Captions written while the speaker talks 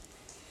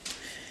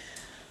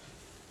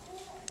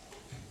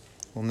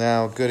Well,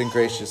 now, good and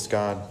gracious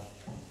God,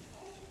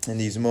 in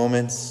these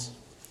moments,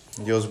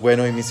 Dios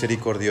bueno y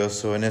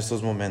misericordioso, en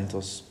estos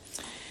momentos,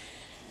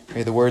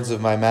 may the words of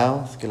my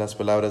mouth, que las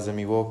palabras de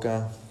mi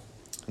boca,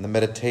 and the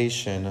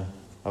meditation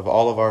of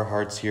all of our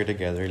hearts here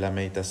together, y la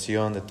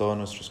meditación de todos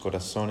nuestros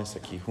corazones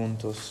aquí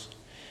juntos,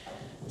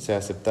 sea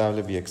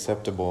aceptable, be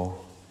acceptable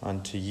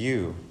unto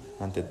you,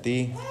 ante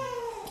ti,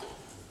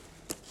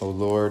 O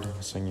Lord,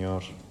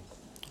 Señor,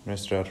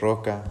 nuestra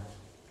roca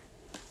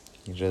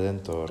y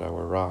redentor,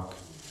 our rock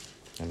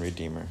and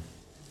redeemer.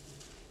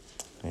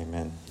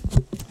 Amen.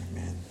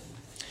 Amen.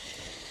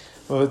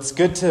 Well, it's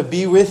good to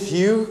be with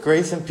you.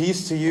 Grace and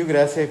peace to you.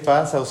 Gracias y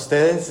paz a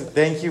ustedes.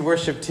 Thank you,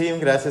 worship team.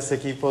 Gracias,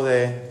 equipo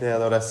de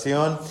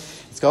adoración.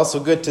 It's also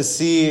good to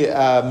see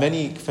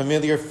many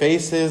familiar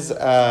faces.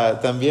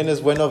 También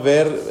es bueno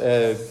ver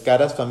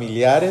caras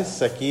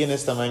familiares aquí en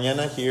esta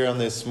mañana, here on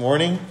this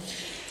morning.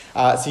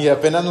 Si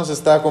apenas nos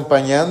está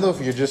acompañando,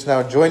 if you're just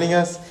now joining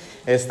us,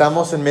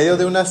 estamos en medio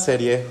de una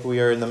serie. We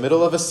are in the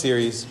middle of a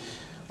series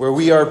where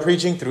we are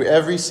preaching through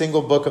every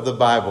single book of the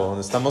Bible.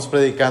 Estamos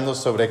predicando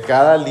sobre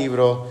cada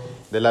libro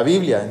de la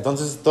Biblia.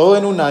 Entonces, todo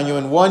en un año,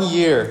 in 1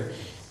 year,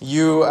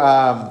 you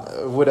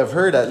would have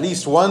heard at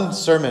least one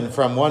sermon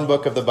from one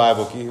book of the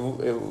Bible. Que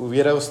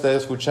hubiera usted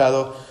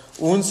escuchado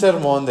un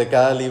sermón de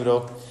cada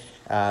libro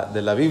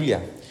de la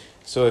Biblia.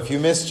 So if you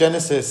miss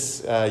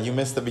Genesis, you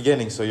missed the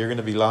beginning, so you're going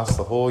to be lost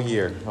the whole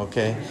year,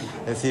 okay?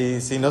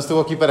 Si no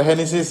estuvo aquí para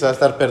Génesis, va a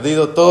estar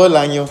perdido todo el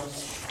año.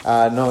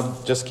 No,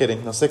 just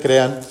kidding, no se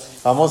crean.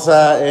 Vamos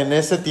en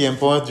ese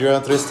tiempo,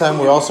 during this time,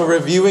 we're also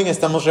reviewing,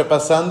 estamos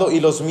repasando, y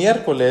los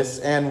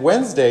miércoles and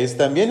Wednesdays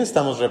también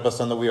estamos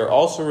repasando, we are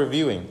also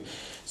reviewing.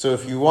 So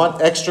if you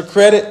want extra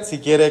credit, si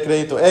quiere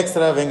crédito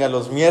extra, venga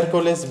los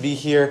miércoles, be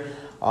here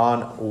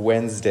on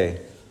Wednesday.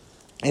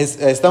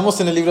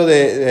 Estamos en el libro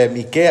de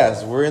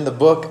Miqueas. We're in the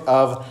book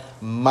of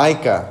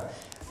Micah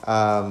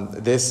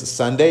this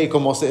Sunday. Y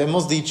como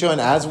hemos dicho, and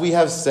as we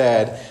have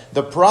said,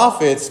 the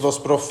prophets, los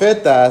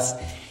profetas,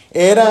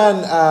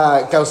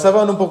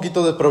 causaban un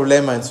poquito de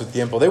problema en su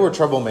tiempo. They were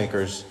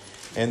troublemakers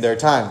in their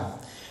time.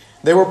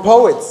 They were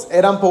poets,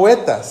 eran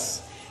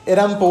poetas.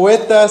 Eran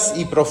poetas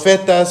y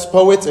profetas,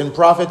 poets and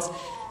prophets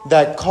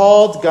that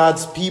called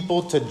God's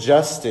people to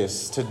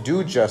justice, to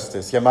do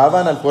justice.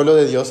 Llamaban al pueblo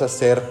de Dios a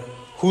hacer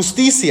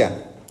justicia.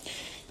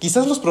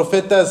 Quizás los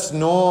profetas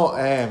no,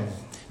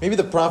 maybe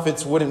the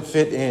prophets wouldn't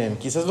fit in.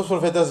 Quizás los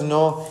profetas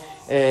no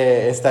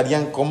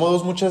estarían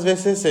cómodos muchas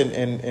veces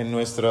en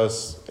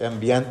nuestros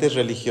ambientes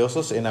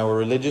religiosos, in our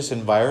religious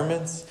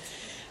environments,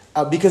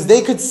 because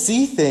they could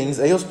see things.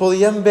 Ellos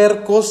podían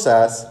ver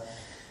cosas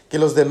que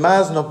los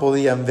demás no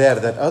podían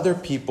ver, that other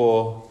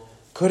people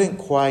couldn't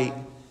quite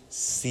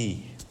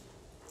see.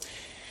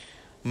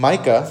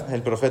 Micah,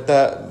 el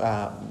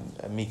profeta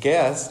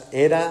Miqueas,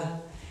 era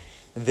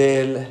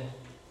del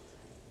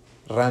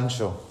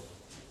rancho.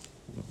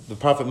 The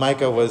prophet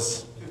Micah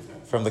was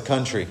from the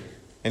country.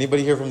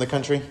 Anybody here from the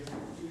country?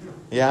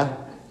 Yeah?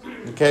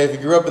 Okay, if you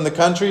grew up in the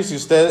country, si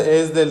usted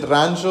es del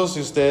rancho, si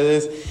usted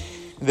es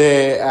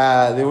de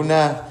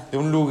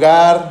un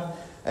lugar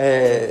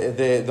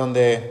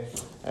donde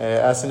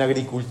hacen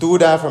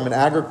agricultura, from an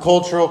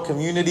agricultural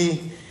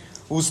community,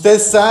 usted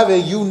sabe,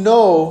 you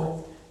know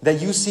that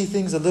you see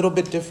things a little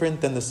bit different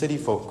than the city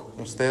folk.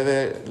 Usted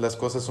ve las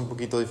cosas un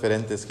poquito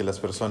diferentes que las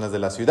personas de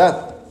la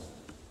ciudad.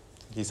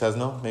 Quizás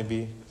no,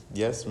 maybe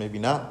yes, maybe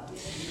not.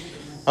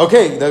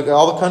 Okay,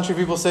 all the country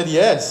people said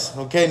yes.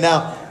 Okay,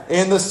 now,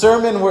 in the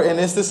sermon, en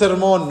este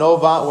sermón,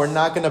 we're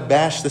not going to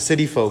bash the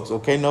city folks,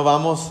 okay? No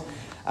vamos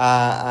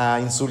a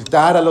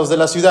insultar a los de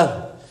la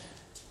ciudad.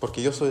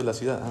 Porque yo soy de la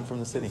ciudad, I'm from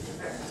the city.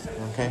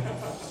 Okay?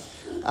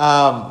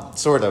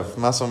 Sort of,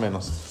 más o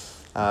menos.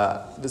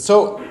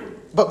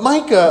 But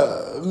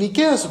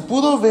Miqueas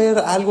pudo ver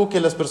algo que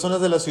las personas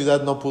de la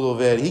ciudad no pudo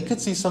ver. He could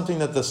see something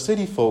that the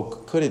city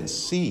folk couldn't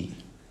see.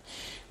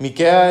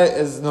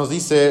 Miqueas nos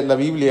dice la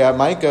Biblia,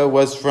 Micah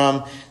was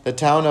from the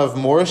town of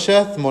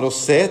Moreset.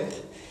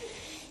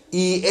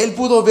 Y él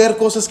pudo ver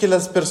cosas que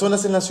las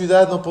personas en la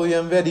ciudad no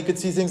podían ver. He could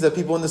see things that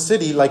people in the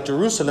city, like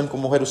Jerusalem,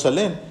 como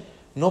Jerusalén,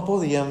 no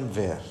podían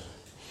ver.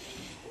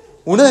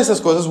 Una de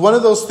esas cosas, one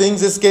of those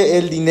things, es que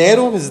el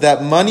dinero, is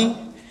that money,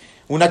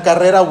 una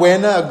carrera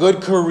buena, a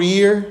good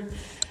career,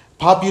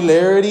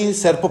 popularity,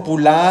 ser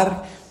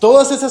popular,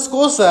 todas esas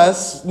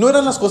cosas no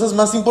eran las cosas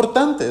más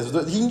importantes.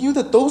 He knew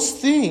that those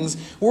things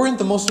weren't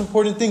the most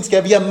important things, que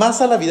había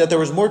más a la vida, there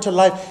was more to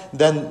life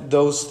than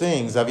those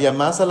things. Había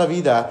más a la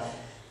vida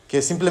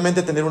que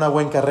simplemente tener una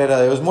buena carrera.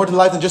 There was more to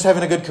life than just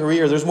having a good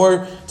career. There's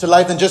more to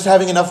life than just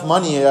having enough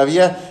money.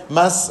 Había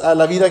más a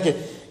la vida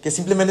que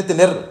simplemente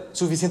tener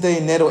suficiente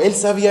dinero. Él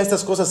sabía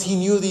estas cosas. He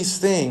knew these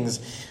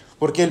things.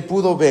 Porque él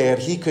pudo ver,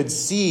 he could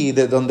see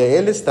de donde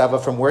él estaba,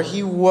 from where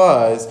he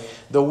was,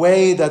 the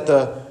way that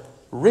the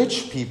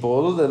rich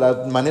people, de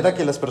la manera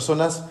que las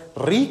personas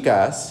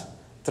ricas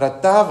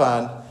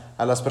trataban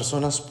a las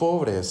personas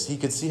pobres. He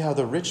could see how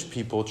the rich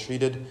people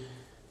treated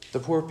the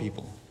poor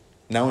people.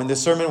 Now in this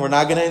sermon, we're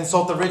not going to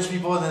insult the rich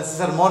people. En este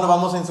sermón no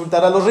vamos a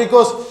insultar a los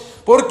ricos,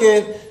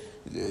 porque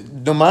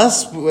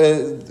nomás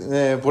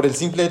por el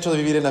simple hecho de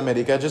vivir en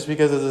América, just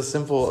because of the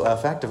simple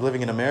fact of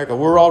living in America.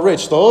 We're all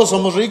rich, todos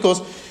somos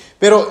ricos,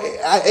 pero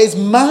es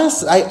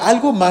más, hay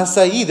algo más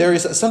ahí. There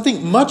is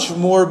something much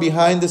more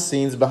behind the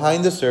scenes,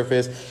 behind the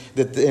surface,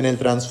 en el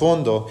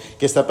trasfondo,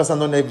 que está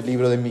pasando en el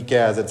libro de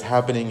Miqueas, that's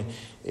happening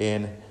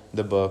in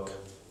the book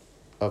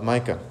of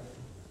Micah.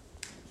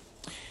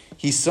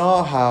 He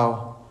saw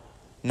how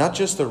not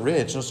just the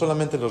rich, no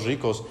solamente los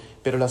ricos,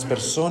 pero las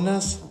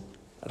personas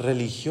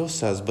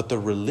religiosas, but the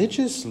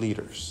religious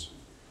leaders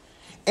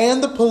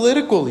and the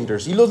political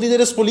leaders, y los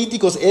líderes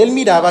políticos, él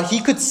miraba,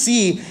 he could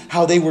see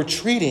how they were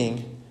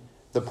treating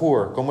the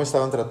poor, cómo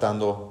estaban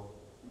tratando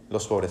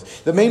los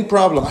pobres. The main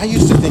problem, I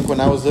used to think when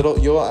I was little,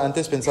 yo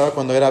antes pensaba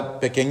cuando era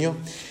pequeño,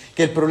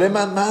 que el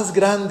problema más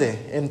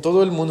grande en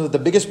todo el mundo, the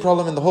biggest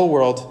problem in the whole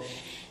world,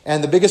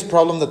 and the biggest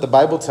problem that the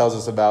Bible tells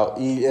us about,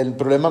 y el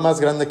problema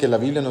más grande que la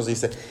Biblia nos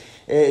dice,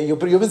 yo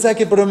pensaba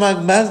que el problema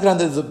más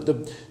grande,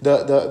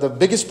 the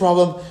biggest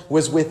problem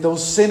was with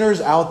those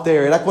sinners out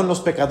there, era con los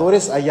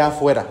pecadores allá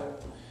afuera,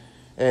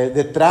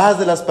 detrás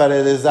de las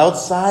paredes,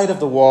 outside of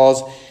the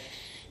walls.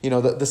 You know,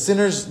 the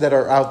sinners that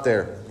are out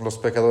there, los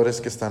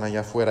pecadores que están allá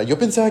afuera. Yo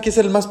pensaba que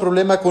ese era el más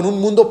problema con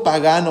un mundo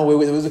pagano.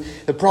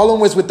 The problem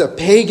was with the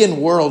pagan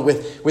world,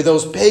 with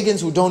those pagans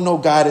who don't know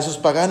God, esos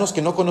paganos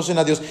que no conocen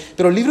a Dios.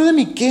 Pero el libro de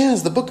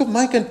Miqueas, the book of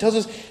Micah, tells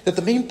us that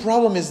the main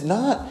problem is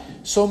not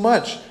so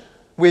much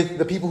with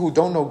the people who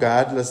don't know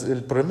God.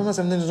 El problema más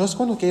grande no es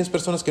con aquellas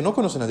personas que no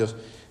conocen a Dios,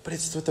 but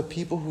it's with the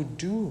people who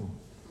do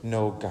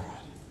know God.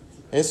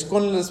 Es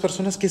con las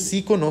personas que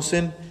sí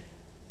conocen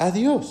a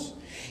Dios.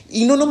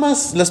 Y no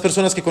nomás las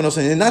personas que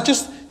conocen, and not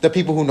just the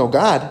people who know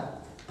God,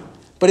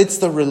 but it's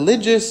the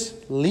religious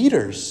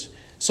leaders.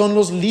 Son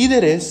los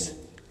líderes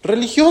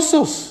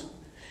religiosos.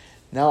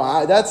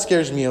 Now, that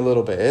scares me a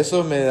little bit.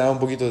 Eso me da un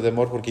poquito de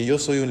temor porque yo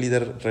soy un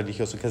líder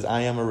religioso, because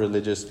I am a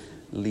religious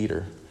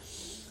leader.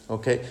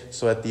 Okay,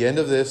 so at the end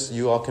of this,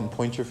 you all can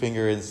point your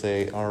finger and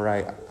say, all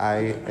right,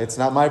 it's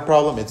not my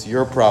problem, it's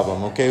your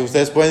problem. Okay,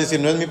 ustedes pueden decir,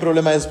 no es mi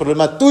problema, es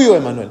problema tuyo,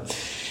 Emmanuel.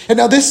 And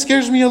now this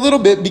scares me a little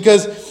bit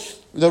because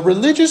the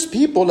religious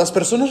people, las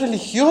personas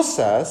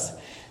religiosas,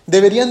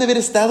 deberían de haber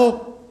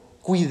estado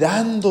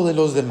cuidando de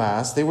los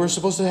demás. They were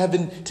supposed to have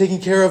been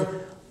taking care of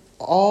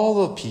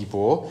all the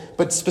people,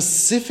 but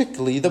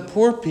specifically the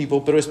poor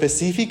people, pero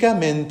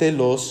específicamente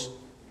los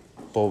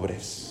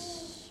pobres.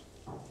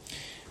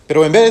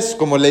 Pero en vez,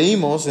 como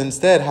leímos,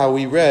 instead, how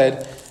we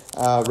read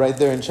right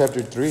there in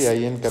chapter 3,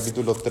 ahí en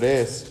capítulo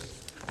 3.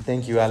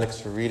 Thank you,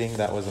 Alex, for reading.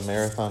 That was a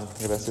marathon.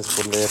 Gracias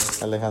por leer,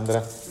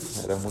 Alejandra.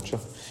 Era mucho.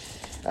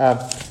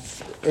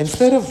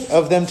 Instead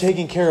of them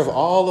taking care of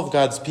all of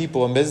God's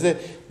people, en vez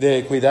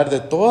de cuidar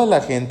de toda la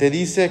gente,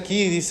 dice,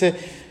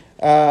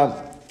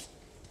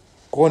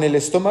 con el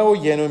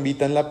estómago lleno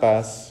invitan la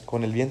paz,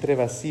 con el vientre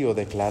vacío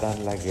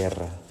declaran la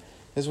guerra.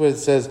 This is what it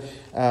says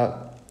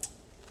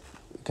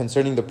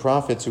concerning the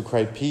prophets who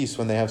cry peace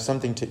when they have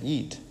something to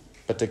eat,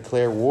 but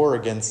declare war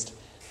against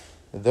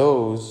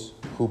those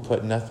who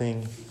put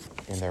nothing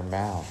in their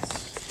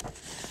mouths.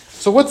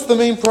 So what's the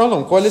main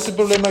problem? ¿Cuál es el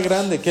problema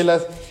grande? Que la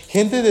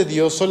gente de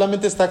Dios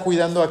solamente está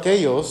cuidando a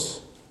aquellos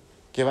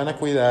que van a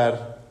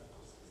cuidar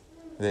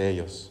de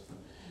ellos.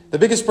 The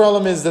biggest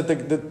problem is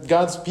that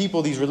God's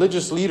people, these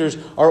religious leaders,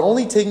 are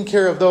only taking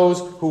care of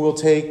those who will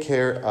take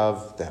care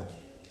of them.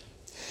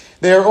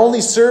 They are only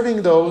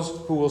serving those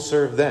who will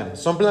serve them.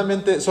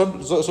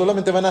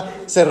 Solamente van a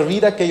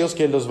servir a aquellos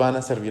que los van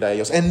a servir a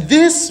ellos. And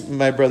this,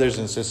 my brothers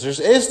and sisters,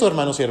 esto,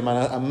 hermanos y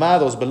hermanas,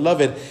 amados,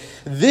 beloved,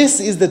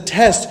 this is the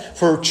test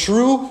for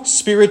true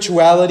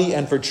spirituality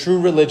and for true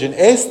religion.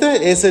 Esta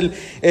es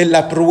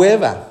la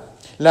prueba,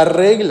 la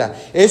regla.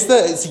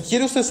 Si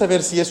quiere usted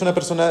saber si es una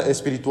persona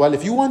espiritual,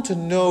 if you want to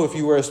know if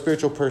you are a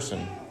spiritual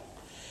person,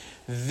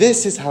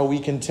 this is how we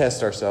can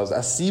test ourselves.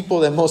 Así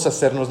podemos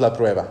hacernos la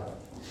prueba.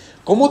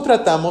 ¿Cómo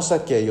tratamos a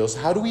aquellos?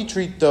 How do we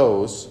treat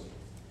those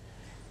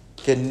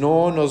que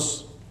no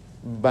nos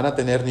van a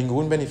tener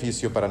ningún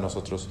beneficio para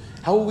nosotros?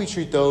 How will we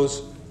treat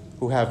those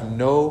who have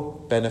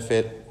no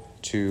benefit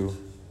to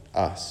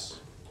us?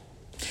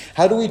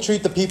 How do we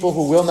treat the people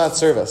who will not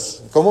serve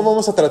us? ¿Cómo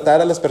vamos a tratar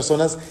a las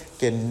personas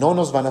que no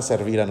nos van a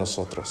servir a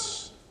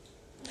nosotros?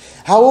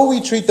 How will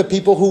we treat the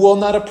people who will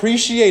not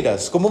appreciate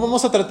us? ¿Cómo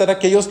vamos a tratar a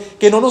aquellos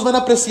que no nos van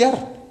a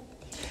apreciar?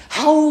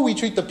 How will we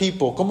treat the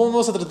people? ¿Cómo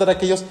vamos a tratar a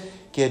aquellos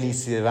que ni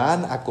se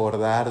van a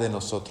acordar de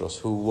nosotros,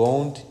 who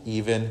won't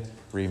even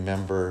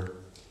remember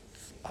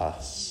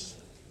us?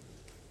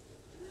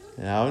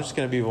 Now I'm just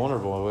going to be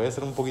vulnerable. Voy a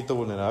ser un poquito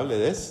vulnerable.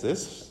 This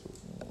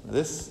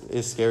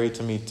is scary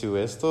to me too.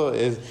 Esto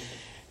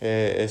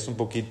es un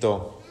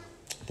poquito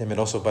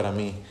temeroso para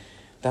mí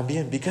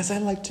también, because I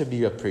like to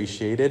be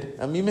appreciated.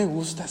 A mí me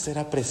gusta ser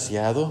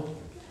apreciado.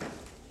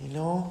 You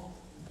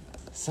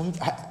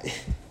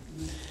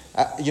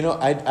know,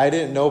 I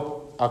didn't know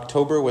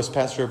October was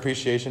Pastor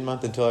Appreciation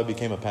Month until I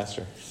became a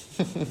pastor.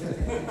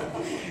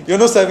 Yo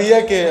no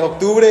sabía que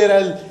octubre era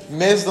el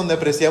mes donde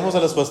apreciamos a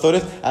los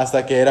pastores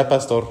hasta que era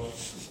pastor.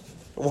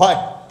 Why?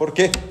 ¿Por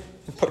qué?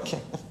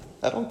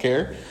 I don't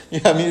care. Y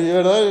a mí, de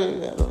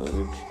verdad,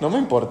 no me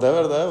importa,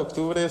 ¿verdad?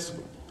 Octubre es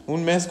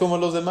un mes como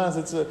los demás.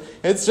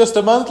 It's just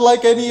a month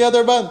like any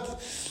other month.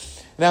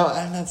 Now,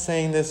 I'm not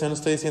saying this, yo no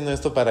estoy diciendo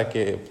esto para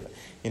que,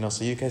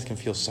 so you guys can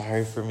feel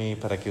sorry for me,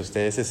 para que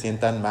ustedes se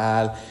sientan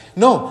mal.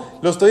 No,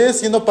 lo estoy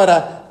diciendo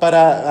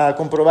para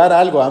comprobar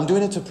algo. I'm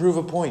doing it to prove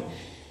a point.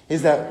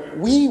 Is that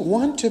we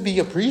want to be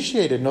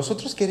appreciated.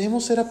 Nosotros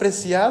queremos ser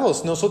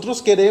apreciados.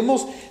 Nosotros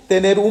queremos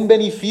tener un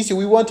beneficio.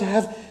 We want to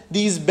have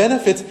these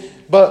benefits.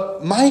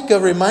 But Micah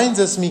reminds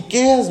us,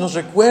 Miqueas nos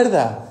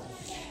recuerda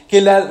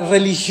que la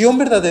religión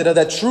verdadera,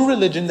 that true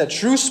religion, that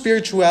true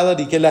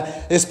spirituality, que la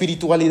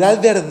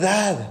espiritualidad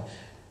verdad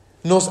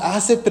nos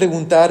hace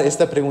preguntar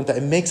esta pregunta.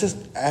 It makes us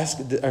ask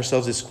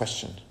ourselves this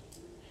question.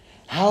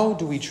 How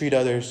do we treat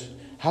others?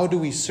 How do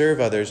we serve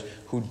others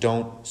who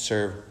don't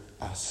serve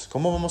us?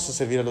 ¿Cómo vamos a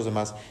servir a los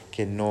demás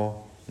que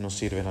no nos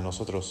sirven a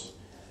nosotros?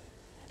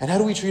 And how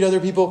do we treat other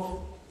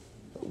people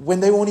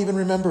when they won't even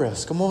remember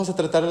us? ¿Cómo vamos a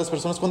tratar a las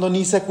personas cuando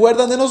ni se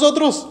acuerdan de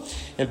nosotros?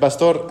 El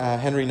pastor Pastor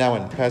Henry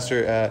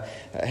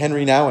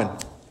Nouwen,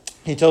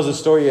 he tells a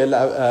story, él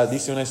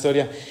dice una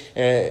historia,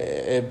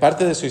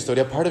 parte de su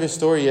historia, part of his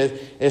story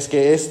es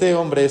que este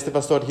hombre, este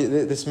pastor,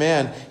 this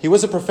man, he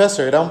was a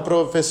professor, era un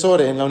profesor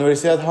en la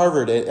Universidad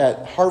Harvard,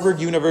 at Harvard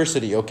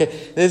University, okay?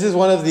 This is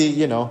one of the,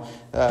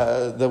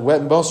 the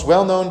most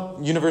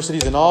well-known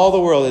universities in all the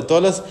world, de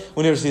todas las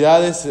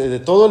universidades de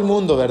todo el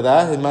mundo,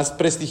 ¿verdad? El más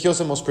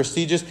prestigioso, most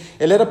prestigious.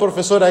 Él era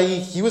profesor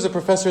ahí, he was a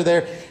professor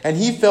there, and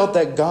he felt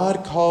that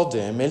God called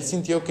him, él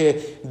sintió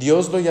que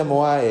Dios lo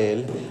llamó a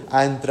él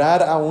a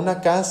entrar a una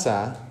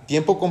casa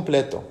tiempo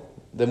completo,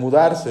 de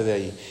mudarse de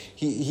ahí.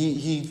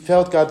 He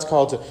felt God's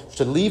call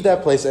to leave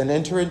that place and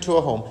enter into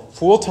a home,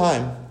 full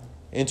time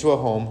into a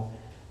home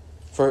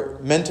for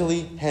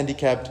mentally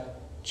handicapped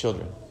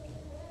children.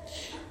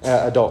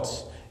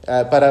 Adults,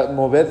 para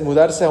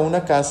mudarse a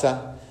una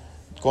casa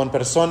con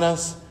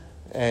personas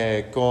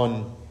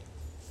con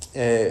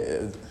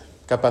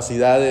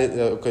capacidades,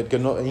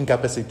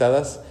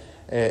 incapacitadas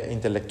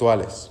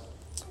intelectuales,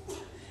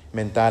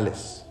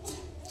 mentales.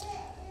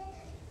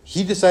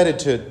 He decided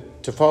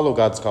to follow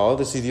God's call,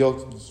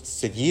 decidió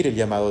seguir el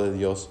llamado de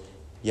Dios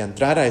y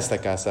entrar a esta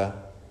casa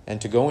and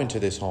to go into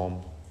this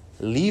home,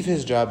 leave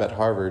his job at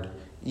Harvard,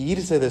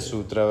 irse de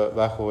su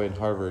trabajo en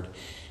Harvard.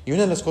 Y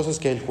una de las cosas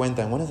que él cuenta,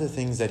 and one of the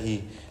things that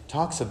he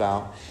talks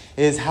about,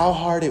 is how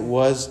hard it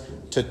was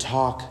to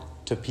talk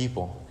to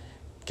people.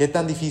 Qué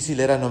tan difícil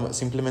era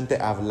simplemente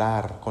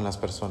hablar con las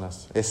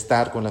personas,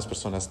 estar con las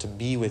personas, to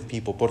be with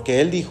people.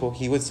 Porque él dijo,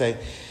 he would say,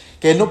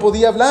 que él no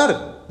podía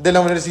hablar de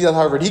la Universidad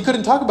Harvard. He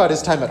couldn't talk about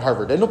his time at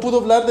Harvard. Él no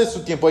pudo hablar de su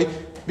tiempo ahí,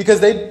 because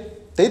they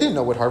didn't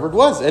know what Harvard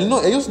was.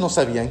 Ellos no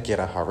sabían qué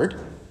era Harvard.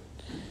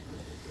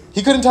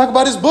 He couldn't talk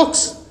about his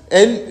books.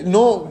 Él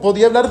no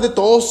podía hablar de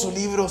todos sus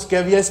libros que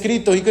había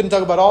escrito. He couldn't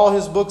talk about all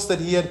his books that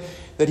he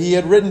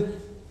had written,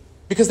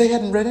 because they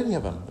hadn't read any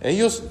of them.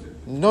 Ellos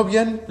no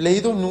habían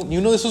leído ni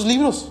uno de sus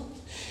libros.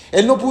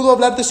 Él no pudo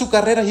hablar de su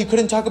carrera. He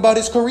couldn't talk about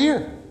his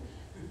career,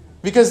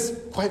 because,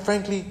 quite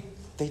frankly,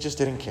 they just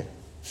didn't care.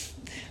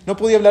 No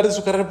podía hablar de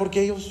su carrera porque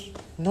a ellos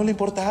no le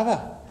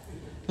importaba.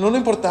 No le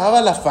importaba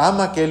la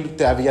fama que él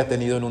había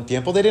tenido en un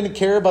tiempo. They didn't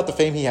care about the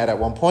fame he had at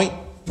one point.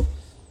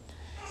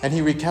 And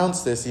he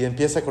recounts this, y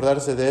empieza a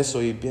acordarse de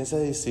eso, y empieza a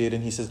decir,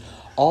 and he says,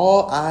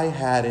 all I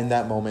had in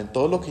that moment,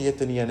 todo lo que yo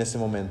tenía en ese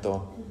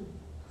momento,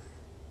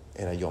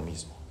 era yo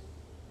mismo.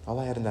 All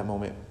I had in that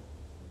moment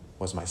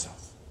was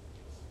myself.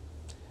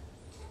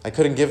 I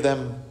couldn't give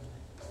them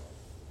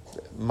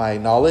my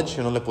knowledge,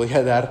 yo no le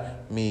podía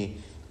dar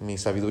mi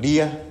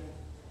sabiduría,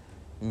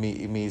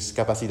 mis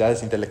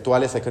capacidades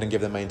intelectuales. I couldn't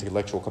give them my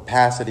intellectual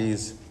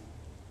capacities.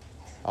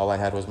 All I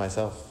had was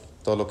myself.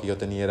 Todo lo que yo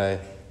tenía era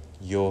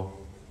yo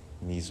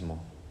mismo.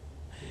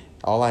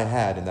 All I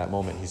had in that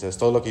moment, he says,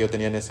 todo lo que yo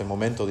tenía en ese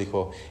momento,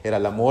 dijo, era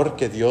el amor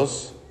que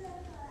Dios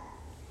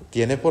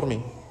tiene por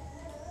mí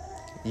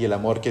y el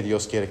amor que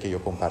Dios quiere que yo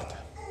comparta.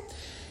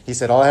 He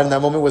said, all I had in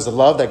that moment was the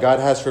love that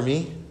God has for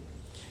me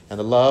and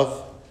the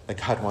love that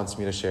God wants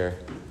me to share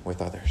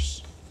with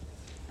others.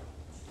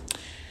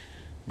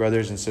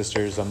 Brothers and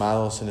sisters,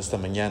 amados en esta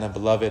mañana,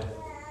 beloved,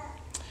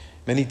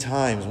 many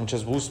times,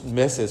 muchas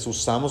veces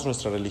usamos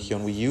nuestra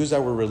religión. We use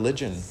our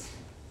religion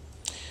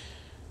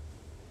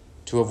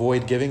to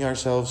avoid giving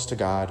ourselves to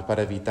God,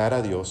 para evitar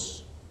a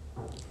Dios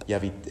y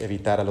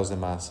evitar a los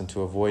demás, and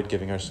to avoid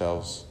giving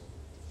ourselves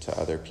to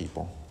other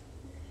people.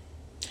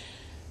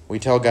 We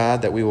tell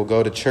God that we will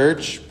go to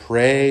church,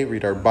 pray,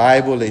 read our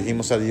Bible. Le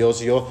dijimos a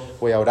Dios, yo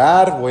voy a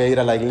orar, voy a ir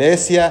a la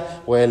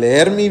iglesia, voy a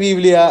leer mi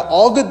Biblia.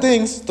 All good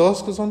things. Todas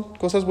son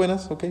cosas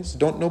buenas, okay? So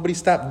nobody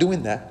stop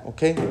doing that,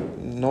 okay?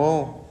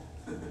 No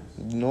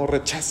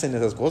rechacen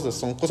esas cosas.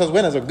 Son cosas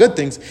buenas, they're good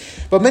things.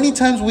 But many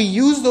times we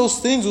use those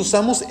things,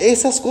 usamos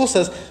esas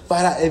cosas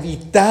para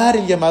evitar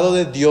el llamado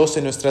de Dios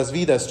en nuestras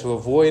vidas, to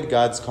avoid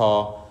God's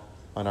call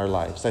on our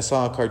lives. I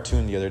saw a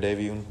cartoon the other day,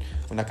 vi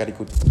una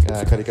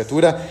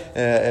caricatura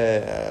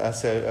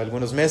hace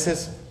algunos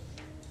meses,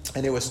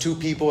 and it was two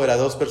people, era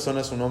dos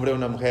personas, un hombre y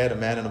una mujer, a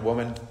man and a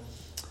woman,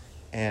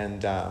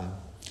 and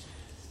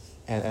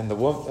And the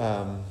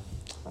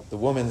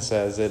woman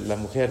says, la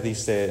mujer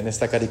dice, en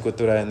esta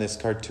caricatura, in this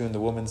cartoon, the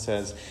woman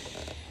says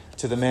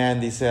to the man,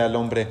 dice al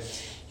hombre,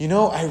 you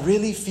know, I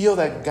really feel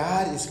that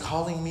God is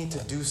calling me to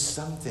do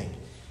something.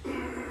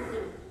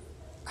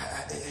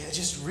 I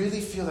just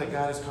really feel that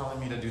God is calling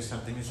me to do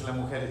something. Dice la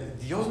mujer,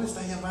 Dios me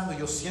está llamando,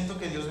 yo siento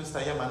que Dios me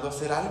está llamando a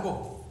hacer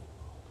algo.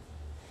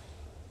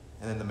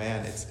 And then the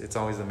man, it's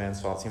always the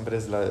man's fault. Siempre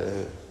es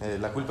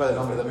la culpa del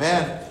hombre. The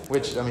man,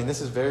 which, I mean, this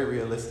is very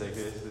realistic.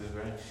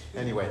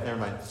 Anyway, never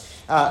mind.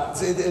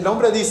 El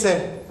hombre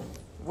dice,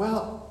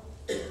 well,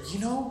 you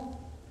know,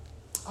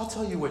 I'll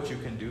tell you what you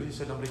can do.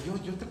 Dice el hombre, yo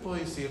te puedo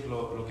decir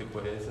lo que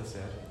puedes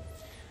hacer.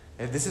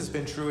 This has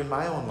been true in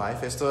my own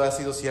life. Esto ha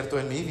sido cierto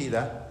en mi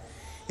vida.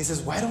 He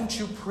says, why don't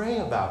you pray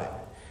about it?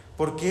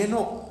 ¿Por qué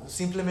no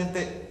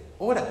simplemente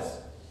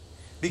oras?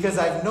 Because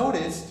I've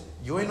noticed,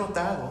 yo he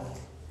notado,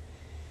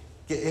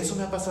 que eso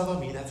me ha pasado a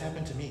mí, that's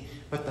happened to me.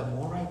 But the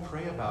more I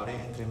pray about it,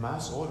 entre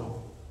más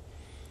oro,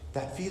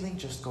 that feeling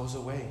just goes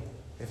away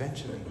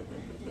eventually.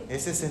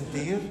 Ese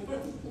sentir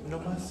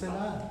nomás se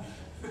va.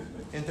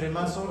 Entre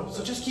más oro.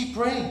 So just keep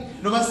praying.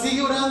 Nomás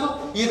sigue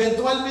orando y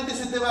eventualmente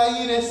se te va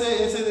a ir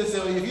ese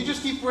deseo. If you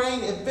just keep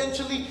praying,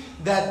 eventually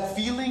that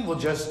feeling will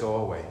just go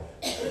away.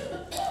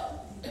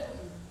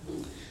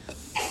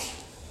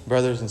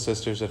 Brothers and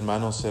sisters,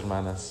 hermanos,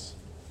 hermanas.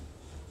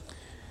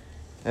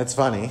 That's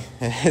funny.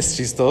 Es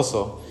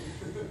chistoso.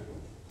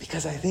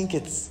 Because I think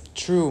it's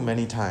true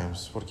many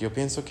times. Porque yo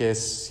pienso que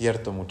es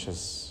cierto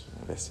muchas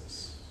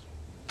veces.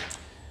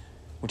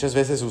 Muchas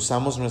veces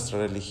usamos nuestra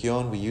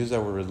religión. We use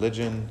our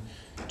religion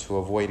to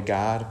avoid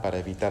God,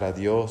 para evitar a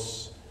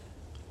Dios,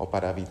 o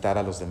para evitar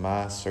a los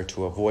demás, or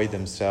to avoid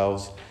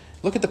themselves.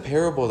 Look at the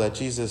parable that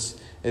Jesus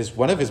is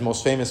one of his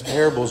most famous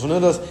parables. Una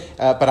de las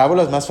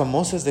parábolas más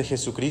famosas de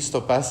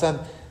Jesucristo. Pasan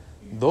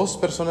dos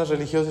personas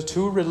religiosas,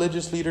 two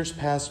religious leaders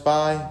pass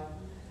by,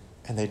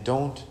 and they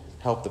don't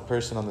help the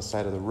person on the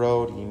side of the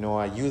road, y no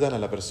ayudan a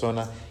la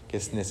persona que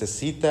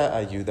necesita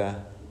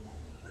ayuda,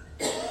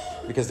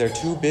 because they're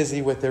too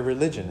busy with their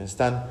religion.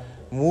 Están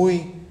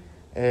muy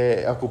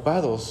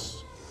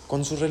ocupados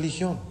con su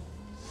religión.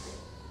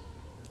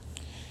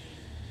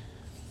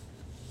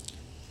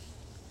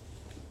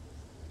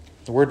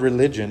 The word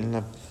religion,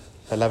 la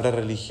palabra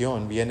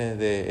religión, viene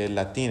del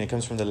latín. It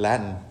comes from the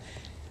Latin.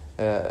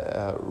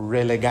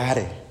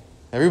 Relegare.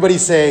 Everybody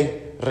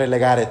say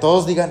relegare.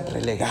 Todos digan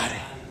relegare.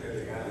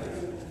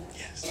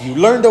 Yes. You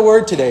learned a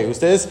word today.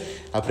 Ustedes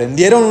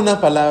aprendieron una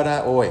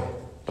palabra hoy.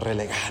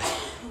 Relegare.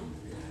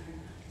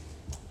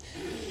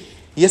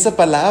 Y esa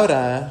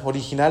palabra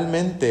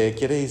originalmente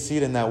quiere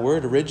decir, and that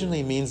word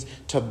originally means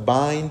to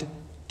bind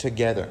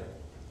together.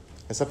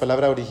 Esa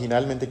palabra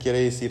originalmente quiere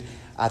decir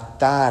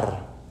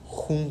atar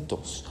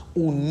juntos,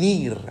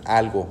 unir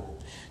algo,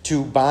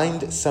 to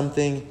bind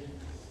something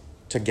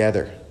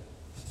together.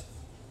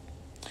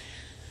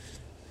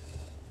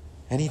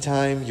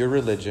 Anytime your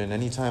religion,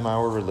 anytime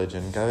our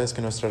religion, cada vez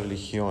que nuestra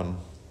religión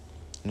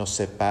nos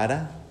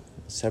separa,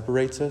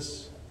 separates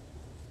us,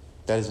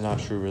 that is not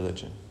true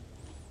religion.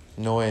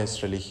 No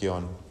es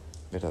religión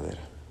verdadera.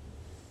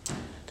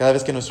 Cada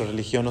vez que nuestra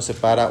religión nos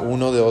separa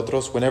uno de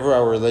otros, whenever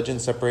our religion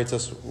separates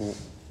us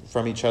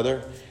from each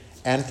other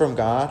and from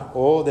God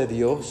o de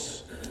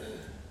Dios,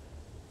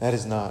 that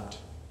is not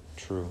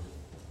true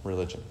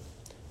religion.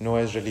 No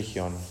es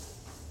religión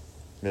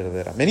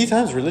verdadera. Many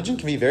times religion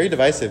can be very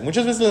divisive.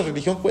 Muchas veces la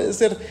religión puede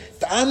ser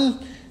tan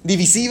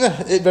divisiva,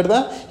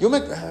 ¿verdad?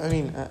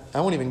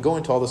 I won't even go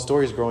into all the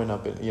stories growing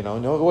up,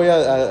 no voy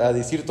a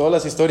decir todas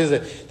las historias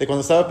de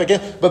cuando estaba pequeño.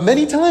 But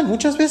many times,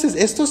 muchas veces,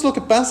 esto es lo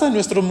que pasa en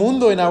nuestro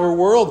mundo, in our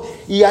world.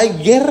 Y hay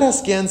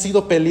guerras que han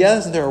sido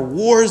peleadas, and there are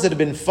wars that have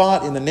been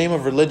fought in the name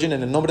of religion,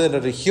 en el nombre de la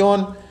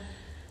religión,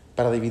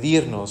 para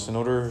dividirnos, in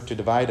order to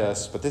divide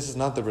us. But this is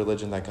not the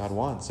religion that God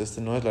wants.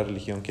 Esta no es la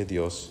religión que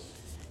Dios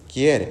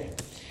quiere.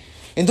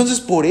 Entonces,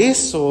 por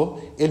eso,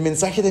 el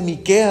mensaje de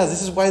Miqueas,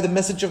 this is why the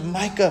message of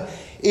Micah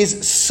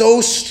is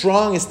so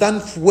strong, es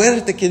tan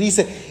fuerte que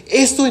dice,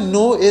 esto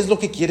no es lo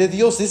que quiere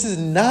Dios. This is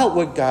not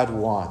what God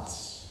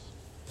wants.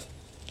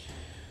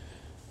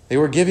 They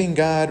were giving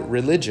God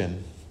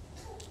religion.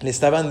 Le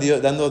estaban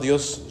dando a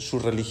Dios su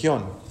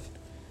religión,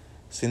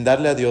 sin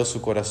darle a Dios su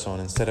corazón,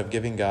 instead of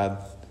giving God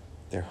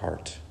their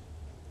heart.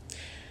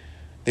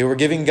 They were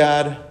giving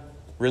God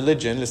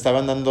religion, le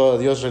estaban dando a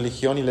Dios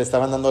religión y le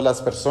estaban dando a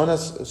las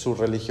personas su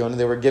religión.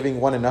 They were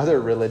giving one another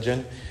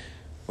religion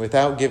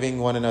without giving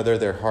one another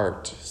their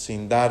heart,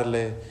 sin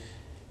darle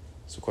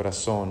su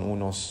corazón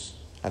unos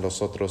a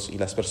los otros. Y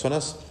las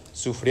personas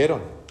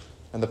sufrieron,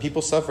 and the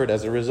people suffered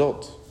as a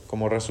result,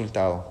 como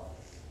resultado.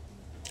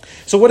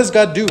 So what does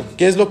God do?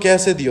 ¿Qué es lo que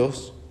hace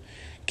Dios?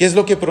 ¿Qué es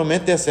lo que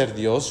promete hacer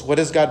Dios? What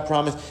does God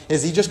promise?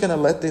 Is he just going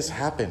to let this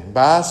happen?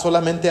 ¿Va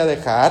solamente a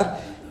dejar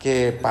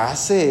que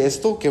pase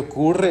esto, que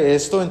ocurre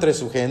esto entre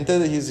su gente?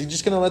 Is he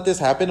just going to let this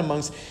happen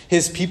amongst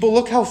his people?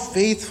 Look how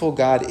faithful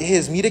God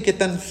is. Mire qué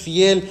tan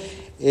fiel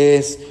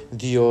es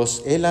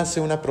Dios. Él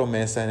hace una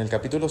promesa en el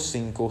capítulo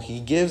 5.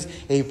 He gives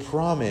a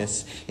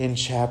promise in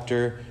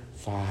chapter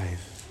 5.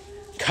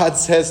 God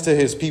says to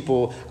his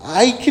people,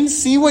 I can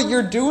see what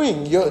you're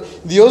doing.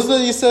 Dios le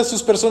dice a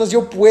sus personas,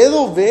 yo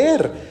puedo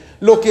ver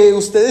lo que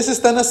ustedes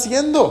están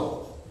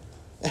haciendo.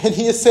 And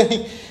he is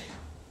saying,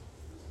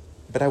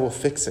 but I will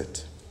fix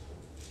it.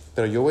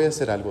 Pero yo voy a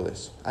hacer algo de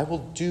eso. I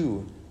will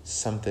do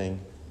something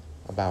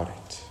about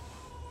it.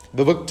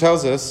 The book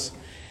tells us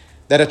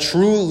that a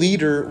true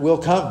leader will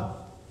come.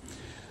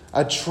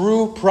 A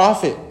true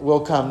prophet will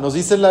come. Nos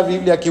dice la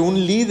Biblia que un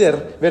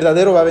líder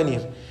verdadero va a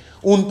venir.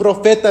 Un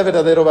profeta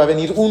verdadero va a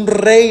venir. Un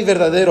rey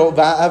verdadero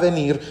va a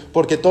venir.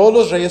 Porque todos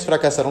los reyes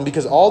fracasaron.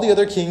 Because all the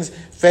other kings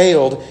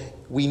failed.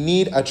 We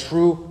need a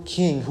true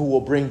king who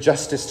will bring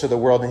justice to the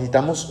world.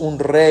 Necesitamos un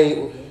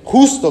rey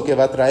justo que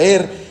va a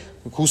traer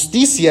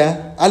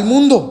justicia al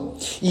mundo.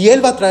 Y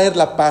él va a traer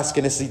la paz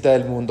que necesita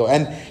el mundo.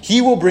 And he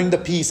will bring the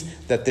peace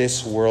that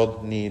this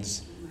world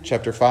needs.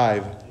 Chapter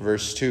 5,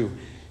 verse 2.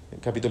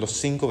 Capítulo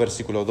 5,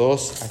 versículo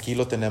 2. Aquí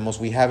lo tenemos.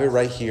 We have it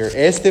right here.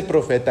 Este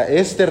profeta,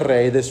 este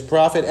rey, this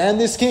prophet, and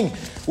this king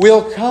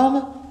will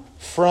come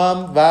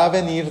from, va a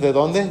venir, ¿de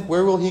dónde?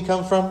 Where will he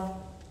come from?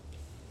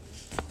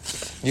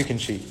 You can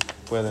cheat.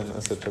 Pueden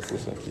hacer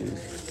chapuza aquí.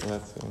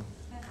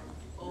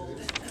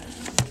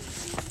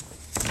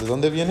 ¿De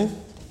dónde viene?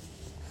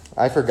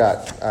 I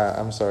forgot.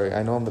 I'm sorry.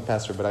 I know I'm the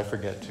pastor, but I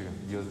forget to.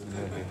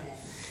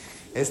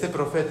 Este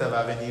profeta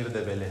va a venir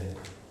de Belén.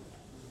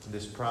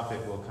 This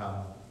prophet will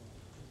come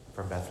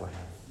from Bethlehem.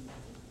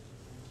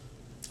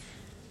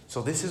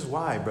 So this is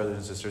why, brothers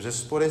and sisters,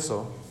 es por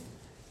eso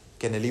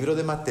que en el libro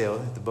de Mateo,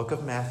 the book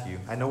of Matthew,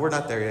 I know we're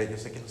not there yet, yo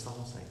sé que no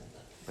estamos ahí,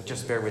 but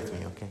just bear with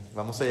me, okay?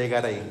 Vamos a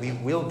llegar ahí. We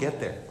will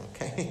get there,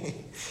 okay?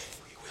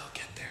 We will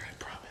get there, I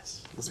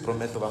promise. Les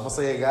prometo, vamos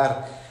a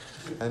llegar.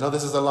 I know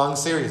this is a long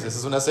series, this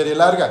is una serie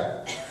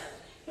larga,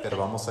 pero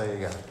vamos a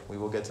llegar. We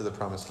will get to the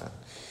promised land.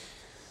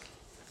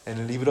 En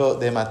el libro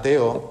de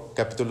Mateo,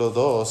 capítulo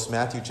 2,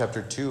 Matthew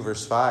chapter 2,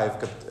 verse 5,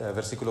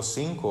 versículo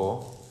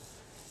 5,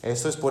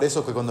 esto es por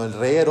eso que cuando el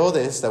rey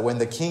Herodes, that when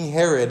the king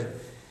Herod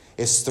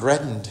is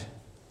threatened,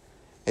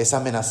 es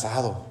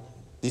amenazado,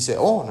 dice,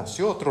 oh,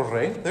 nació otro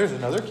rey, there's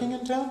another king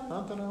in town?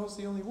 Not that I was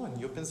the only one,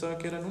 yo pensaba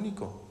que era el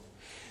único.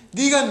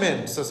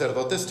 Díganme,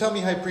 sacerdotes, tell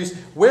me, high priest,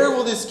 where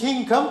will this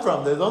king come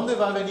from? ¿De dónde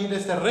va a venir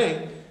este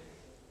rey?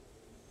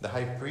 The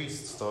high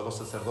priests, todos los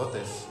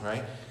sacerdotes,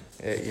 right?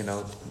 You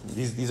know,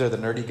 these are the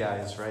nerdy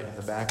guys, right, in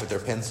the back with their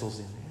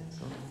pencils.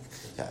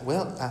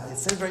 Well, it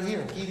says right here,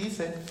 aquí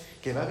dice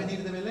que va a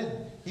venir de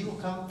Belén. He will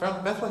come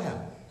from Bethlehem.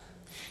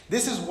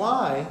 This is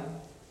why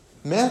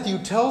Matthew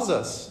tells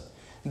us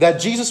that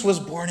Jesus was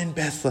born in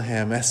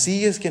Bethlehem.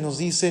 Así es que nos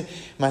dice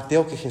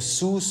Mateo que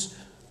Jesús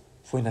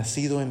fue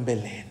nacido en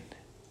Belén.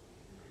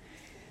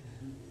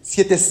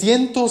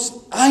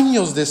 700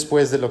 años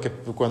después de lo que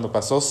cuando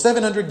pasó,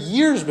 700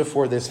 years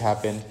before this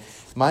happened,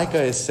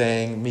 Micah is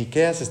saying,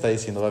 Miqueas está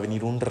diciendo, va a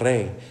venir un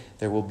rey.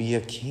 There will be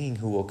a king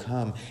who will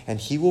come, and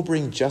he will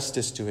bring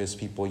justice to his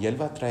people. Y él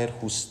va a traer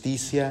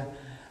justicia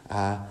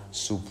a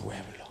su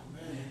pueblo.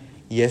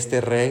 Y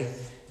este rey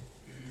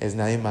es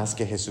nadie más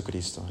que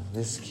Jesucristo.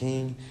 This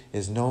king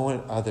is no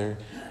one other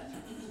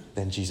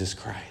than Jesus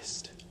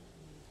Christ.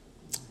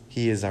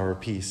 He is our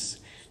peace.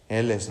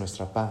 Él es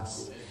nuestra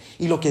paz.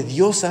 Y lo que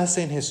Dios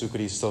hace en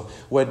Jesucristo,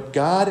 what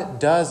God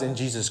does in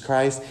Jesus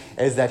Christ,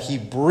 is that He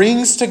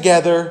brings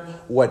together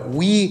what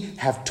we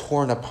have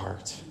torn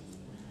apart.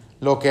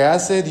 Lo que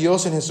hace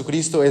Dios en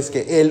Jesucristo es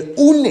que Él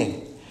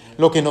une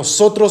lo que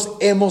nosotros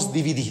hemos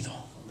dividido.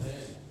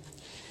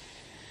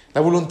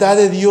 La voluntad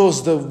de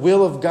Dios, the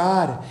will of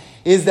God,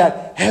 is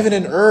that heaven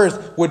and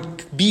earth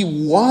would be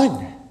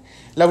one.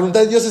 La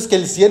voluntad de Dios es que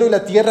el cielo y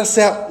la tierra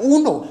sea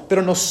uno,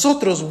 pero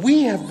nosotros,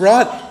 we have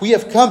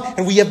come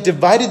and we have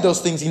divided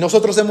those things, y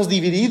nosotros hemos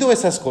dividido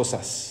esas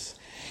cosas.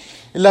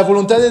 La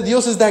voluntad de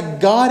Dios es that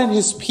God and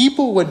His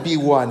people would be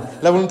one.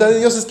 La voluntad de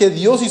Dios es que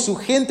Dios y su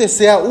gente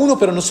sea uno,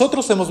 pero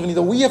nosotros hemos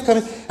venido, we have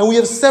come and we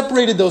have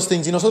separated those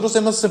things, y nosotros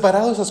hemos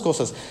separado esas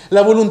cosas.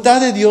 La voluntad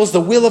de Dios,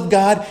 the will of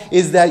God,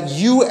 is that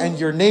you and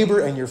your neighbor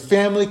and your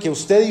family, que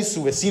usted y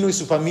su vecino y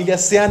su familia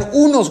sean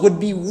unos, would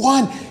be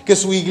one, que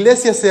su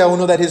iglesia sea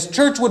uno, that His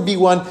church would be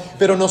one,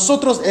 pero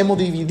nosotros hemos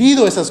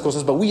dividido esas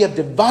cosas, but we have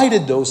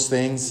divided those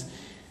things.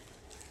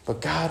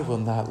 But God will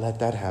not let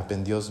that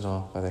happen. Dios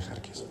no va a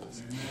dejar que eso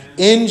pase.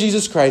 En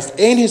Jesus Christ,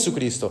 en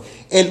Jesucristo,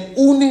 Él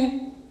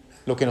une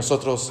lo que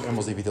nosotros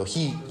hemos dividido.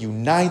 He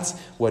unites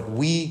what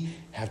we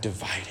have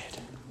divided.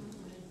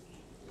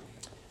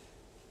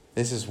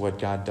 This is what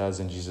God does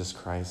in Jesus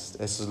Christ.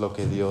 Eso es lo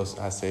que Dios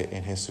hace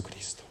en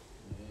Jesucristo.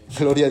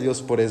 Gloria a Dios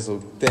por eso.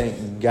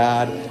 Thank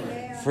God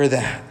for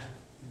that.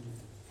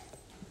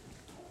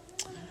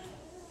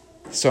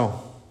 So,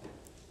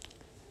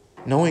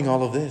 knowing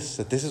all of this,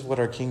 that this is what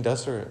our King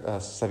does for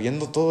us,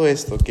 sabiendo todo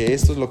esto, que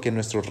esto es lo que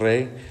nuestro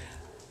Rey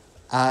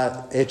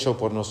ha hecho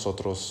por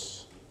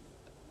nosotros.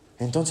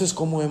 Entonces,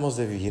 ¿cómo hemos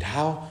de vivir?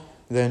 How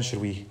then should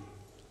we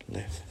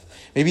live?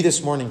 Maybe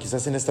this morning,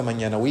 quizás en esta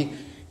mañana, we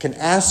can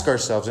ask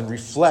ourselves and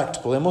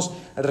reflect. Podemos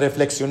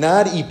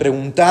reflexionar y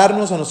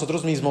preguntarnos a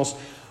nosotros mismos,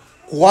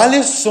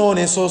 ¿cuáles son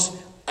esos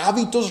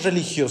hábitos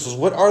religiosos?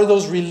 What are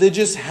those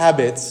religious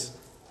habits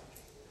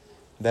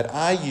that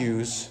I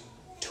use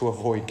to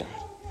avoid God?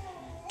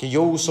 Que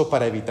yo uso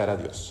para evitar a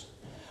Dios.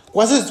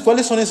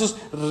 ¿Cuáles son esos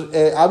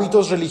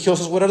hábitos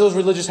religiosos? What are those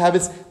religious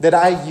habits that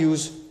I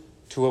use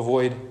to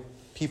avoid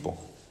people?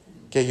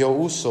 Que yo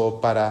uso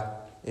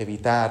para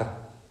evitar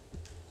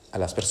a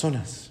las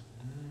personas.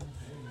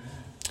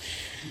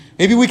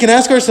 Maybe we can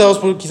ask ourselves,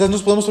 quizás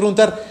nos podemos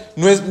preguntar,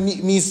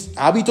 mis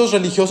hábitos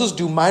religiosos,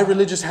 do my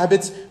religious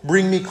habits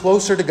bring me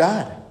closer to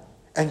God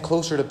and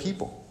closer to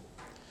people?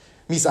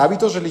 Mis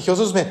hábitos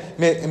religiosos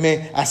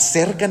me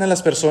acercan a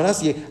las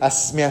personas y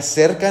me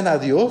acercan a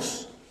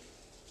Dios,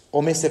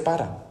 o me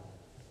separan?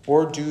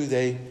 Or do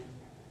they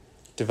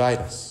divide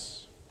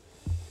us?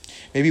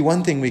 Maybe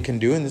one thing we can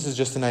do, and this is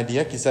just an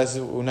idea, quizás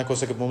una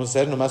cosa que podemos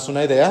hacer, nomás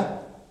una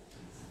idea,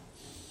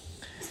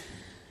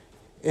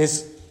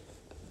 es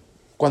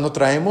cuando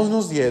traemos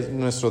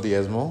nuestro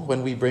diezmo,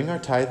 when we bring our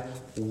tithe,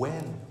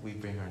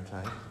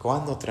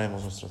 cuando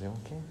traemos nuestro diezmo,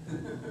 okay?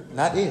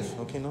 Not if,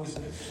 okay, no.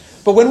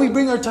 But when we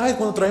bring our tithe,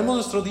 cuando traemos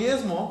nuestro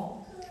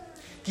diezmo,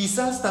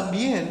 quizás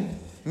también,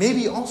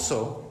 maybe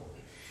also,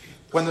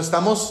 cuando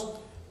estamos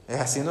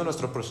haciendo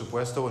nuestro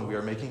presupuesto, when we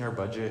are making our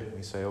budget,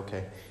 we say,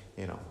 okay,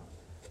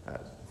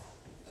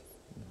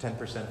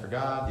 10% for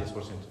God,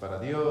 10% para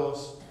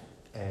Dios,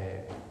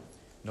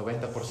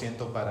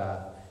 90%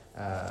 para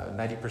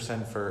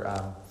 90% for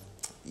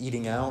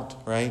eating out,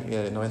 right?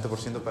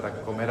 90% para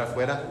comer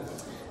afuera.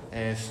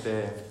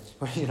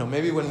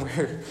 Maybe when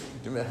we're,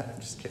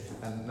 just kidding,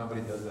 and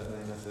nobody does that.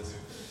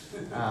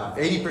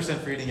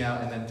 80% for eating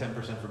out and then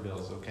 10% for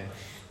bills, okay?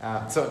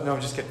 No,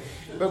 just kidding.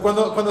 But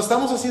cuando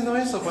estamos haciendo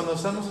eso,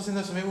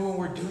 maybe when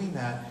we're doing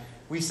that,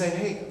 we say,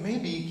 hey,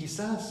 maybe,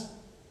 quizás,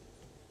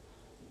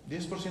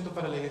 10%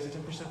 para la iglesia,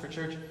 10% for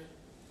church,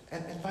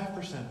 and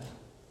 5%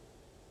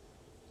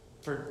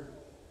 for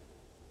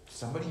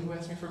somebody who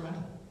asks me for money.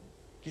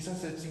 Quizás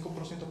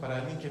 5% para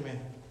alguien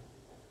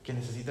que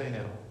necesita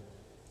dinero.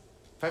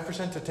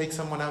 5% to take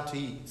someone out to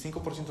eat.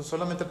 5%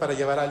 solamente para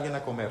llevar a alguien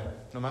a comer.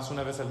 Nomás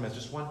una vez al mes.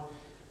 Just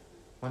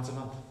once a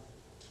month.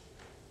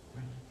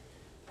 Right?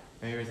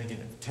 Maybe you're thinking,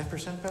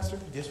 10%, Pastor?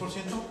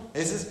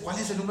 10%? ¿Cuál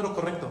es el número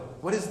correcto?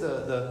 What is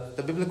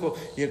the biblical?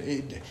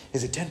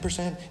 Is it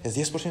 10%? ¿Es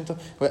 10%?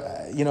 Well,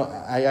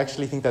 I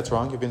actually think that's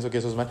wrong. Yo pienso que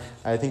eso es mal.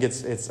 I think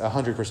it's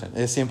 100%.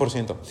 Es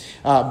 100%.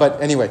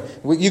 But anyway,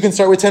 you can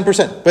start with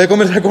 10%. Puede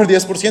comenzar con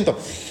 10%.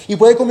 Y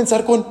puede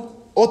comenzar con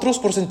otros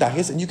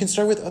porcentajes, and you can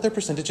start with other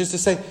percentages to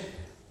say,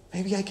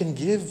 maybe I can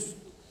give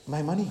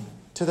my money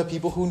to the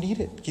people who need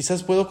it.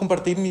 Quizás puedo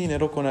compartir mi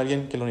dinero con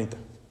alguien que lo necesita.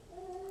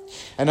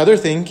 Another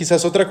thing,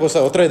 quizás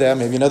otra idea,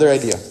 maybe another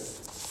idea.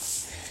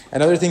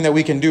 Another thing that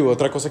we can do,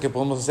 otra cosa que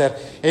podemos hacer,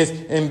 es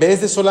en vez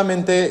de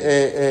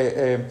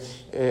solamente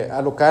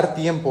alocar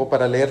tiempo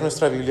para leer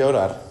nuestra Biblia y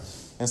orar,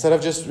 instead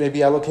of just maybe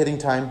allocating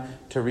time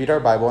to read our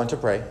Bible and to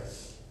pray,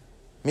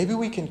 maybe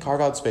we can carve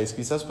out space.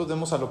 Quizás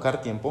podemos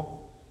alocar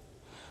tiempo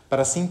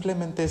para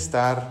simplemente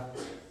estar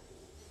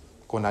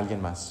con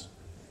alguien más.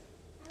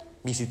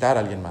 Visitar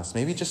a alguien más.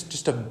 Maybe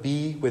just to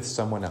be with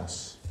someone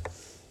else.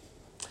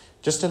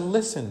 Just to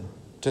listen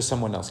to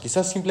someone else.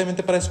 Quizás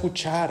simplemente para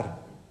escuchar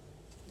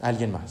a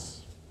alguien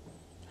más.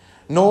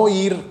 No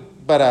ir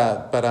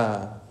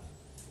para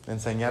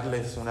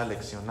enseñarles una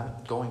lección.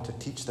 Not going to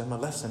teach them a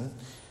lesson.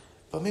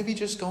 But maybe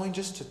just going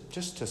just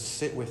to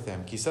sit with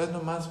them. Quizás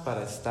nomás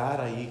para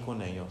estar ahí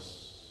con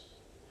ellos.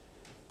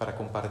 Para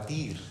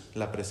compartir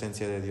la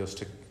presencia de Dios,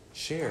 to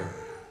share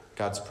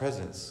God's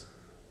presence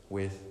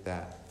with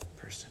that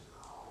person.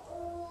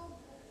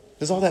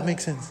 Does all that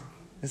make sense?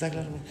 Is that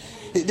clear?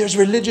 There's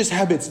religious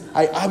habits.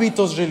 Hay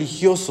hábitos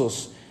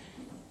religiosos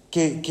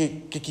que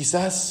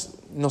quizás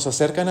nos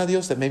acercan a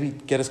Dios, that maybe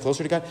get us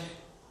closer to God.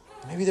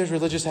 Maybe there's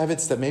religious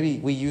habits that maybe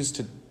we use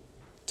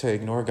to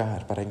ignore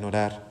God, para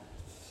ignorar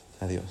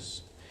a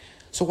Dios.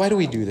 So why do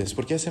we do this?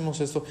 ¿Por qué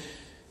hacemos esto?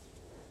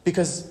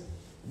 Because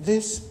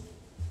this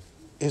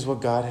is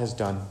what God has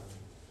done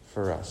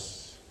for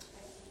us.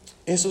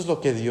 Eso es lo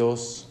que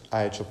Dios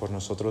ha hecho por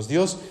nosotros.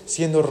 Dios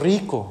siendo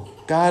rico,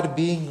 God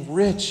being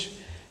rich,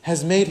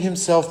 has made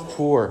himself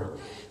poor.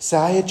 Se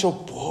ha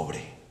hecho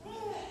pobre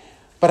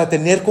para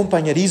tener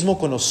compañerismo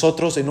con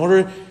nosotros, in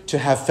order to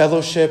have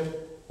fellowship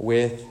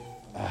with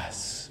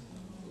us.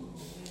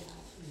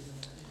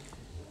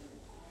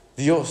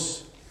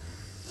 Dios,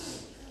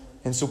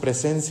 en su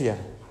presencia,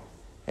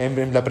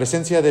 en la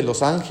presencia de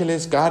los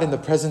ángeles, God in the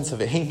presence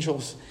of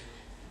angels,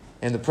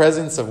 in the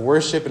presence of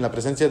worship, en la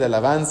presencia de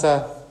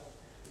alabanza,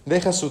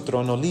 deja su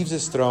trono, leaves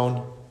his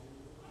throne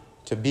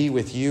to be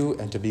with you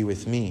and to be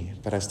with me,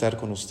 para estar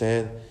con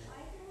usted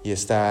y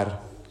estar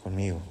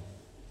conmigo,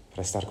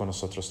 para estar con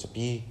nosotros, to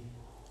be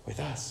with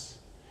us.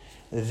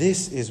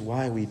 This is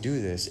why we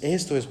do this.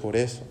 Esto es por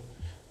eso,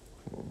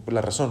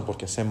 la razón por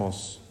que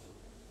hacemos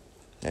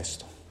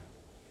esto.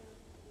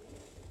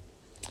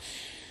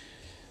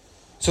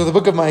 So the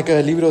book of Micah,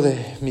 el libro de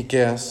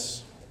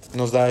Miqueas,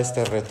 nos da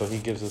este reto. He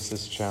gives us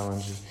this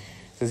challenge.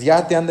 He says,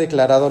 ya te han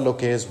declarado lo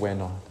que es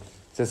bueno.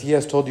 He says, he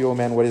has told you, O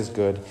man, what is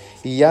good.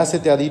 Y ya se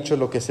te ha dicho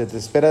lo que se te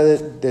espera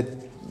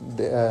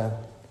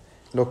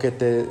lo que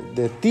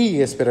de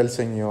ti espera el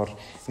Señor,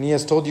 ni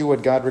has told you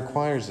what God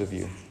requires of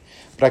you.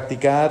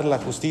 Practicar la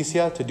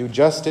justicia, to do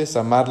justice,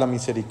 amar la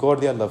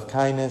misericordia, love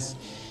kindness,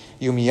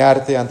 y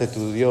humillarte ante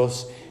tu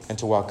Dios, and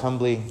to walk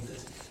humbly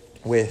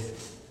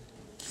with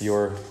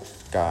your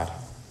God.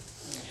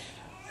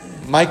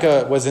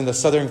 Micah was in the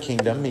southern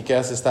kingdom.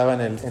 Miqueas estaba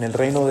en el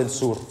reino del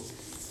sur.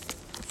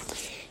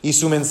 Y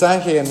su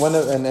mensaje, and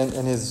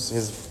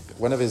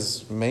one of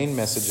his main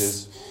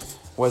messages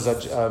was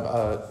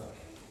a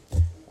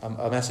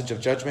message of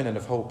judgment and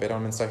of hope. Era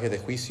un mensaje de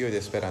juicio y de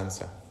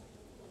esperanza.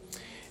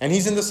 And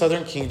he's in the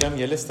southern kingdom,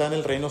 y él está en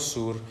el reino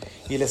sur,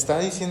 y le está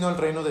diciendo al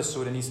reino del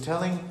sur, and he's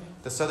telling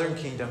the southern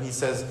kingdom, he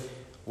says,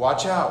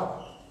 watch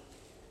out.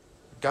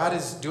 God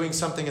is doing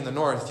something in the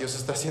north. Dios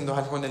está haciendo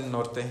algo en el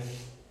norte.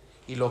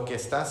 Y lo que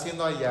está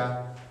haciendo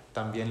allá,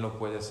 también lo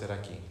puede hacer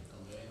aquí.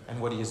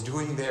 And what he is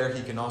doing there,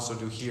 he can also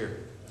do here.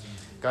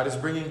 God is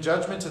bringing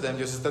judgment to them.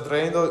 Dios está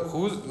trayendo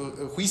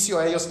juicio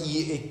a ellos.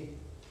 Y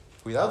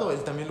cuidado,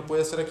 él también lo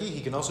puede hacer aquí. He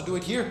can also do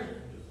it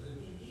here.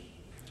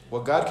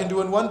 What God can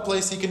do in one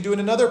place, he can do in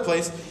another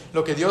place.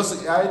 Lo que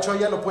Dios ha hecho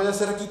allá, lo puede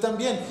hacer aquí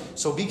también.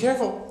 So be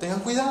careful.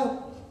 Tengan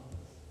cuidado.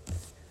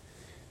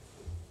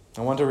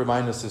 I want to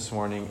remind us this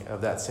morning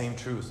of that same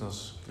truth.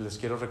 Les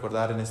quiero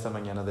recordar en esta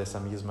mañana de esa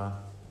misma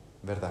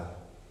verdad.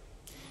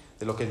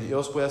 De lo que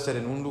Dios puede hacer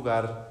en un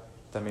lugar,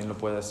 también lo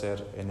puede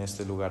hacer en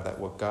este lugar. That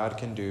what God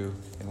can do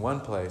in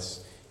one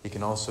place, he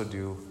can also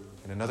do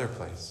in another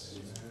place.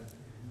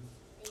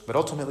 But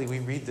ultimately we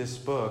read this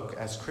book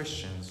as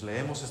Christians.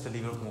 Leemos este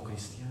libro como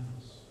cristianos.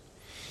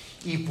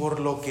 Y por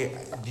lo que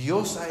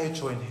Dios ha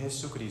hecho en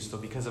Jesucristo,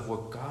 because of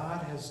what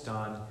God has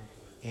done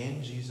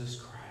in Jesus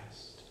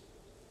Christ.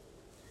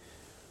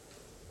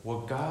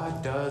 What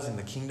God does in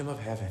the kingdom of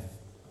heaven.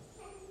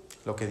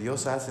 Lo que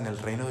Dios hace en el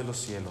reino de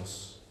los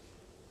cielos,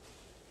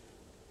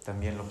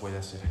 también lo puede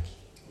hacer aquí.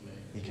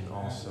 He can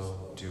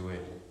also do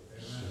it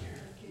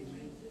here.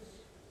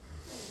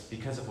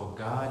 Because of what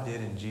God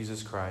did in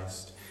Jesus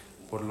Christ,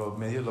 por lo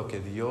medio de lo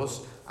que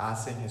Dios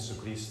hace en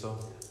Jesucristo,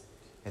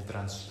 Él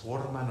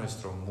transforma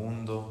nuestro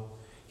mundo.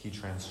 He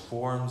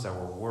transforms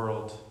our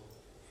world.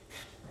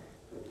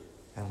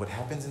 And what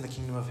happens in the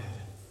kingdom of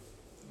heaven,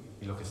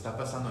 y lo que está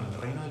pasando en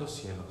el reino de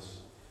los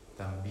cielos,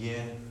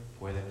 también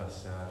puede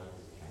pasar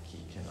aquí.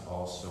 Can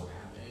also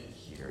happen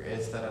here.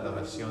 Esta era la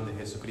oración de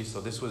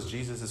Jesucristo. This was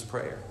Jesus'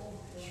 prayer.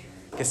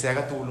 Que se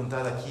haga tu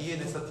voluntad aquí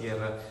en esta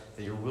tierra,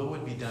 that your will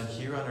would be done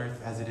here on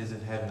earth as it is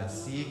in heaven,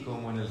 así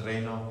como en el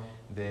reino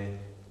de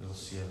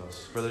los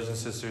cielos. Brothers and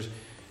sisters,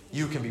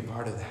 you can be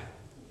part of that.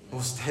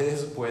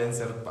 Ustedes pueden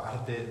ser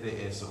parte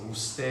de eso.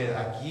 Usted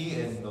aquí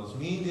en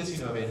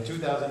 2019, en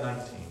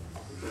 2019,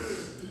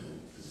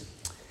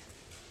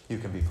 you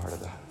can be part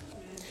of that.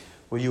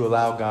 Will you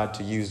allow God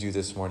to use you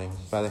this morning?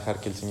 Va a dejar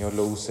que el Señor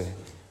lo use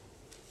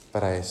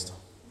para esto.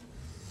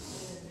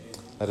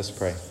 Let us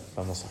pray.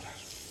 Vamos a orar.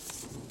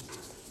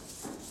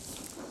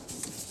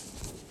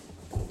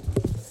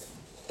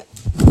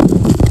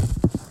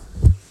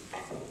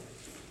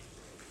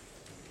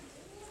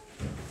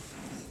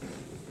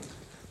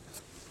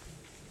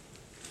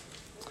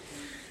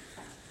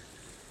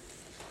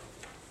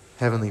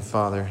 Heavenly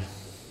Father,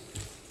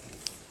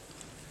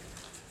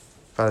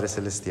 Padre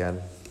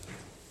Celestial,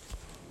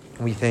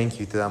 we thank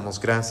you, te damos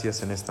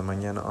gracias en esta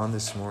mañana, on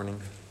this morning,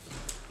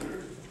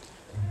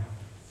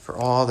 for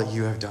all that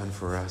you have done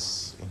for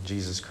us in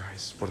Jesus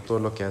Christ, por todo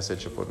lo que has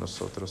hecho por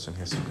nosotros en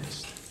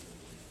Jesucristo.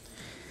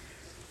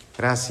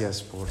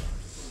 Gracias por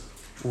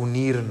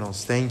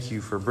unirnos. Thank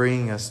you for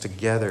bringing us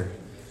together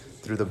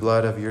through the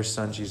blood of your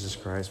Son, Jesus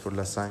Christ, por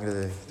la sangre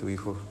de tu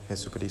Hijo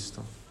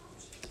Jesucristo.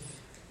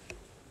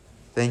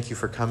 Thank you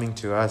for coming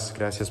to us.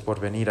 Gracias por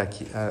venir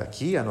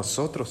aquí a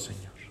nosotros,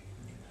 Señor,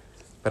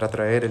 para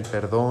traer el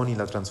perdón y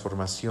la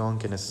transformación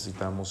que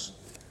necesitamos,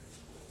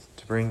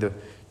 to bring the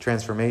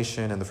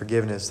transformation and the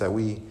forgiveness that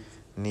we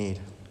need,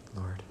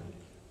 Lord.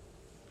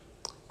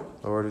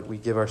 Lord, we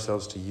give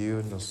ourselves to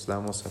you. Nos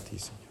damos a ti,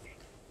 Señor.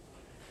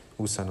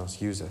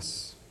 Úsanos, use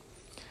us.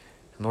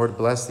 And Lord,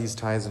 bless these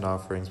tithes and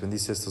offerings.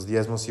 Bendice estos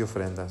diezmos y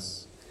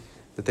ofrendas,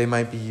 that they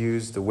might be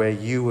used the way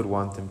you would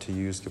want them to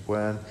use, que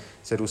puedan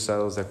ser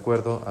usados de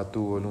acuerdo a tu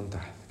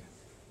voluntad.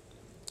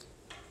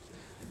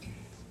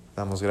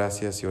 Damos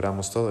gracias y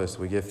oramos todo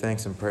esto. We give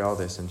thanks and pray all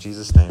this in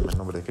Jesus' name, en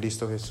nombre de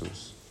Cristo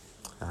Jesús.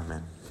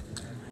 Amén.